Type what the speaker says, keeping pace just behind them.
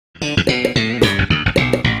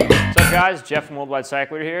guys, Jeff from Worldwide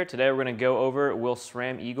Cycler here. Today we're going to go over will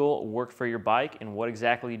SRAM Eagle work for your bike and what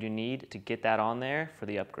exactly do you need to get that on there for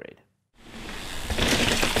the upgrade.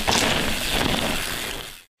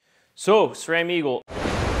 So SRAM Eagle,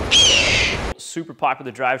 super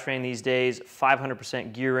popular drivetrain these days,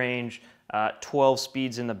 500% gear range, 12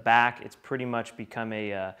 speeds in the back. It's pretty much become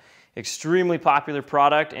a extremely popular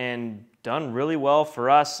product and done really well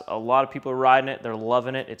for us. A lot of people are riding it, they're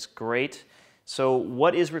loving it, it's great. So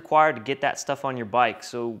what is required to get that stuff on your bike?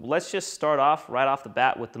 So let's just start off right off the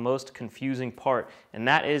bat with the most confusing part, and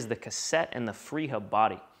that is the cassette and the free hub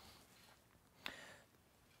body.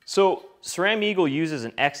 So SRAM Eagle uses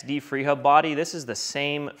an XD free hub body. This is the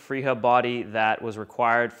same free hub body that was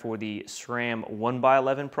required for the SRAM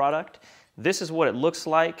 1x11 product. This is what it looks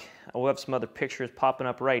like. We'll have some other pictures popping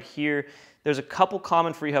up right here. There's a couple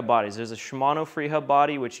common free hub bodies. There's a Shimano free hub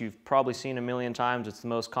body, which you've probably seen a million times. It's the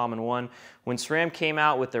most common one. When SRAM came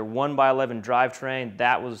out with their 1x11 drivetrain,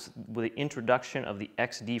 that was the introduction of the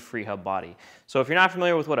XD free hub body. So if you're not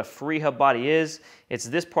familiar with what a free hub body is, it's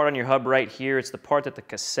this part on your hub right here. It's the part that the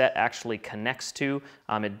cassette actually connects to.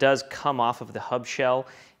 It does come off of the hub shell.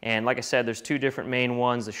 And like I said, there's two different main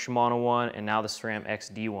ones, the Shimano one and now the SRAM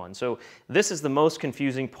XD one. So this is the most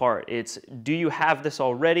confusing part. It's, do you have this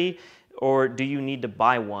already or do you need to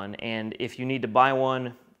buy one? And if you need to buy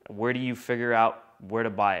one, where do you figure out where to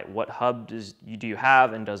buy it? What hub do you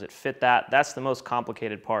have and does it fit that? That's the most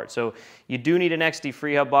complicated part. So you do need an XD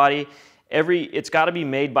free hub body. It's got to be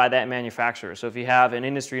made by that manufacturer. So if you have an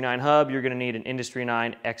Industry 9 hub, you're going to need an Industry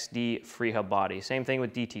 9 XD free hub body. Same thing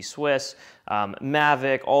with DT Swiss,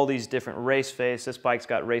 Mavic, all these different Raceface. This bike's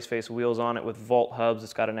got Raceface wheels on it with Volt hubs.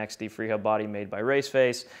 It's got an XD free hub body made by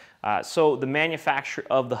Raceface. So the manufacturer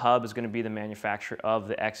of the hub is going to be the manufacturer of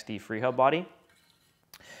the XD free hub body.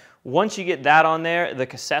 Once you get that on there, the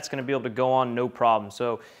cassette's going to be able to go on no problem.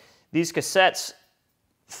 So these cassettes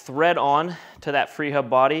thread on to that free hub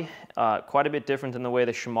body, quite a bit different than the way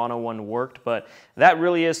the Shimano one worked, but that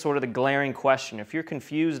really is sort of the glaring question. If you're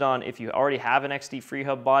confused on if you already have an XD free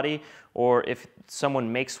hub body or if someone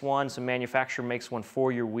makes one, some manufacturer makes one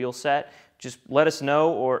for your wheel set, just let us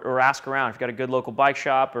know or ask around. If you've got a good local bike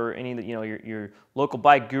shop or any, your local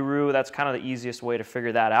bike guru, that's kind of the easiest way to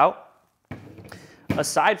figure that out.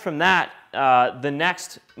 Aside from that, the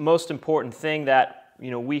next most important thing that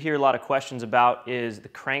we hear a lot of questions about is the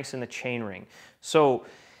cranks and the chainring. So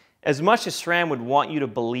as much as SRAM would want you to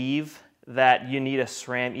believe that you need a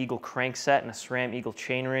SRAM Eagle crankset and a SRAM Eagle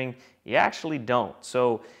chainring, you actually don't.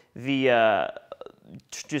 So the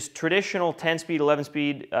just traditional 10-speed,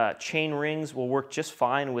 11-speed chain rings will work just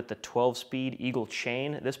fine with the 12-speed Eagle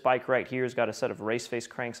chain. This bike right here has got a set of Raceface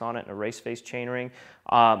cranks on it and a Raceface chain ring.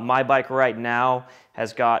 My bike right now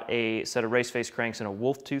has got a set of Raceface cranks and a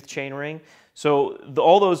wolf tooth chain ring. So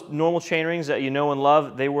all those normal chain rings that you know and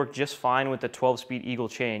love, they work just fine with the 12-speed Eagle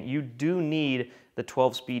chain. You do need the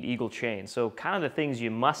 12-speed Eagle chain. So kind of the things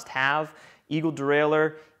you must have: Eagle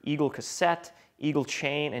derailleur, Eagle cassette, Eagle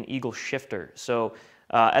chain, and Eagle shifter. So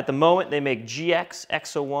at the moment they make GX,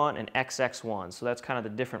 X01, and XX1. So that's kind of the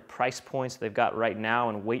different price points they've got right now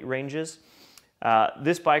and weight ranges.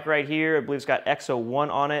 This bike right here, I believe it's got X01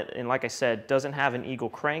 on it, and like I said, doesn't have an Eagle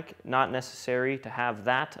crank. Not necessary to have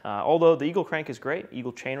that, although the Eagle crank is great.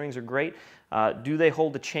 Eagle chain rings are great. Do they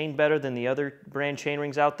hold the chain better than the other brand chain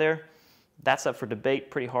rings out there? That's up for debate.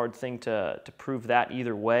 Pretty hard thing to prove that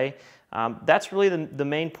either way. That's really the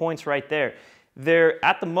main points right there. There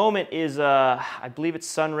at the moment is, I believe it's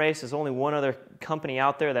Sunrace. There's only one other company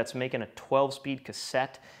out there that's making a 12-speed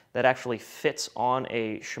cassette that actually fits on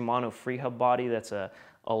a Shimano free hub body that's a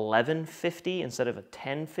 1150 instead of a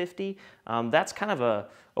 1050. That's kind of a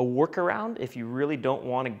workaround if you really don't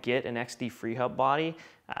want to get an XD free hub body.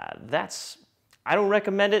 I don't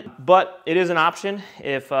recommend it, but it is an option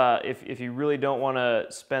if you really don't want to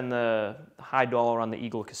spend the high dollar on the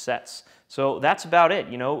Eagle cassettes. So that's about it.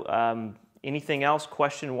 Anything else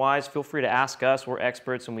question-wise, feel free to ask us. We're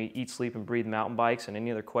experts and we eat, sleep, and breathe mountain bikes, and any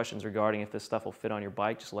other questions regarding if this stuff will fit on your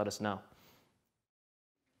bike, just let us know.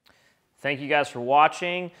 Thank you guys for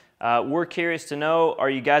watching. We're curious to know, are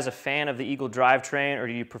you guys a fan of the Eagle drivetrain or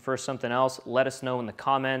do you prefer something else? Let us know in the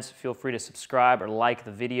comments. Feel free to subscribe or like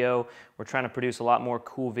the video. We're trying to produce a lot more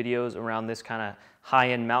cool videos around this kind of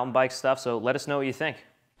high-end mountain bike stuff, so let us know what you think.